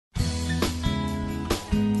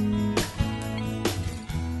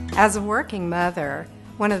As a working mother,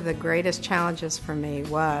 one of the greatest challenges for me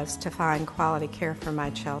was to find quality care for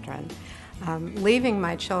my children. Leaving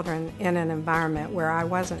my children in an environment where I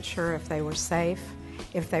wasn't sure if they were safe,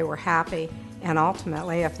 if they were happy, and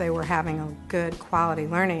ultimately if they were having a good quality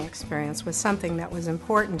learning experience was something that was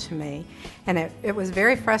important to me. And it was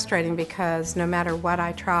very frustrating because no matter what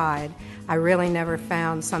I tried, I really never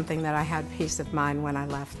found something that I had peace of mind when I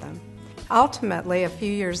left them. Ultimately, a few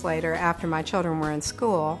years later, after my children were in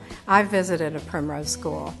school, I visited a Primrose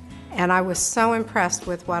school. And I was so impressed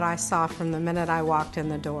with what I saw from the minute I walked in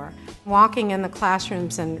the door. Walking in the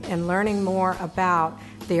classrooms and learning more about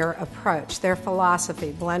their approach, their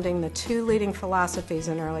philosophy, blending the two leading philosophies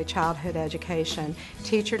in early childhood education,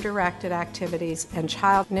 teacher-directed activities and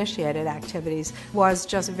child-initiated activities, was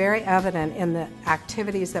just very evident in the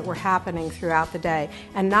activities that were happening throughout the day.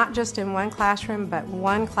 And not just in one classroom, but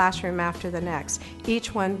one classroom after the next,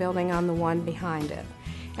 each one building on the one behind it.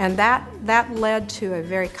 And that led to a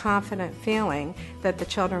very confident feeling that the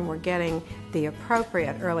children were getting the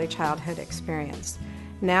appropriate early childhood experience.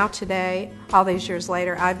 Now today, all these years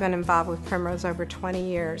later, I've been involved with Primrose over 20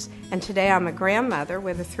 years, and today I'm a grandmother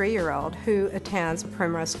with a 3-year-old who attends a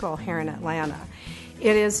Primrose school here in Atlanta.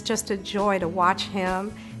 It is just a joy to watch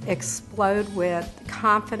him explode with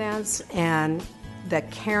confidence and the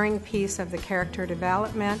caring piece of the character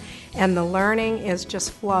development, and the learning is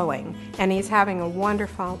just flowing, and he's having a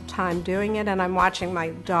wonderful time doing it, and I'm watching my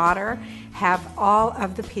daughter have all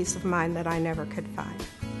of the peace of mind that I never could find.